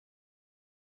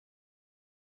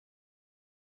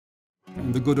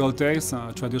In the good old days,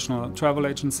 a traditional travel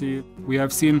agency, we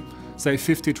have seen, say,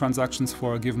 50 transactions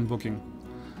for a given booking.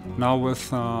 Now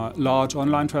with large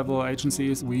online travel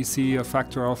agencies, we see a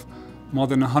factor of more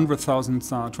than 100,000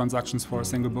 transactions for a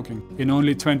single booking. In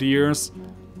only 20 years,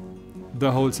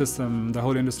 the whole system, the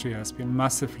whole industry has been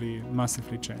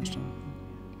massively changed.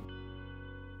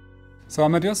 So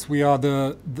Amadeus, we are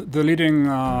the leading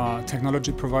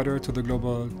technology provider to the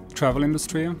global travel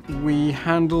industry. We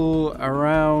handle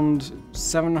around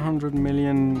 700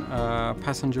 million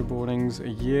passenger boardings a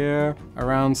year,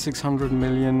 around 600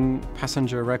 million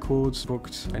passenger records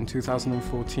booked in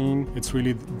 2014. It's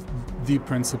really the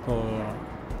principal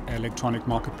electronic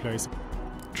marketplace.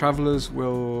 Travelers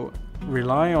will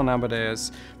rely on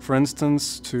Amadeus, for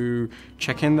instance, to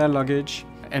check in their luggage,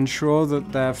 ensure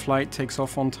that their flight takes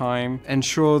off on time,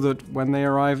 ensure that when they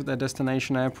arrive at their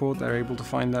destination airport they're able to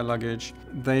find their luggage.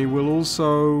 They will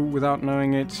also, without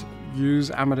knowing it, use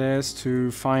Amadeus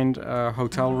to find a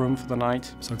hotel room for the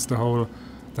night. So it's the whole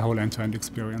end-to-end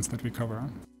experience that we cover.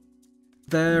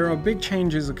 There are big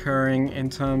changes occurring in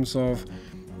terms of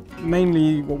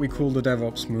mainly what we call the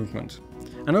DevOps movement.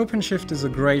 And OpenShift is a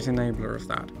great enabler of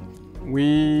that.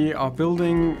 We are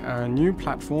building a new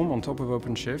platform on top of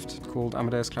OpenShift called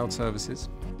Amadeus Cloud Services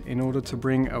in order to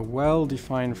bring a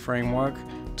well-defined framework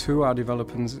to our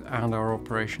developers and our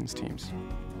operations teams.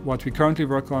 What we currently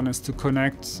work on is to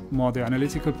connect more the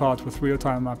analytical part with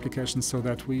real-time applications so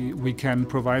that we can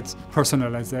provide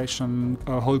personalization,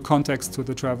 a whole context to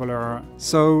the traveler.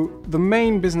 So the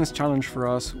main business challenge for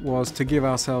us was to give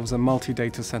ourselves a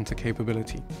multi-data center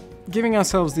capability, giving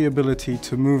ourselves the ability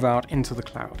to move out into the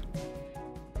cloud.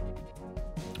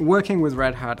 Working with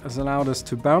Red Hat has allowed us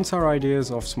to bounce our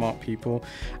ideas off smart people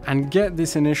and get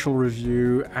this initial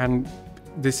review and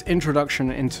this introduction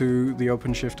into the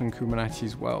OpenShift and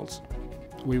Kubernetes worlds.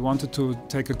 We wanted to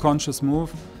take a conscious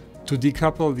move to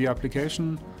decouple the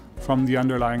application from the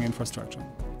underlying infrastructure.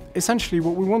 Essentially,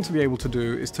 what we want to be able to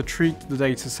do is to treat the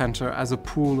data center as a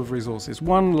pool of resources,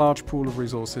 one large pool of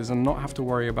resources, and not have to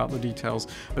worry about the details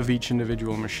of each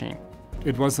individual machine.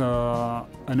 It was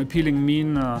an appealing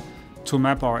mean to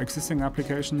map our existing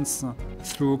applications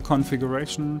through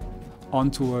configuration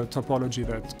onto a topology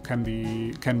that can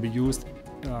be used,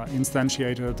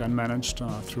 instantiated and managed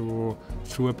through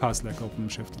a path like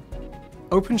OpenShift.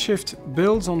 OpenShift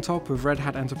builds on top of Red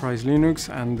Hat Enterprise Linux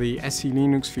and the SE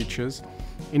Linux features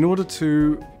in order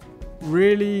to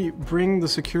really bring the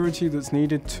security that's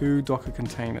needed to Docker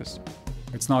containers.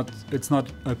 It's not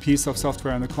a piece of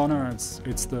software in the corner,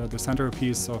 it's the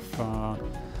centerpiece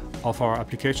of our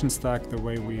application stack, the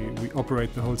way we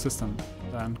operate the whole system.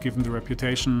 And given the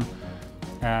reputation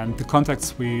and the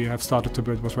contacts we have started to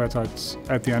build with Red Hat,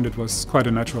 at the end it was quite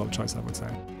a natural choice, I would say.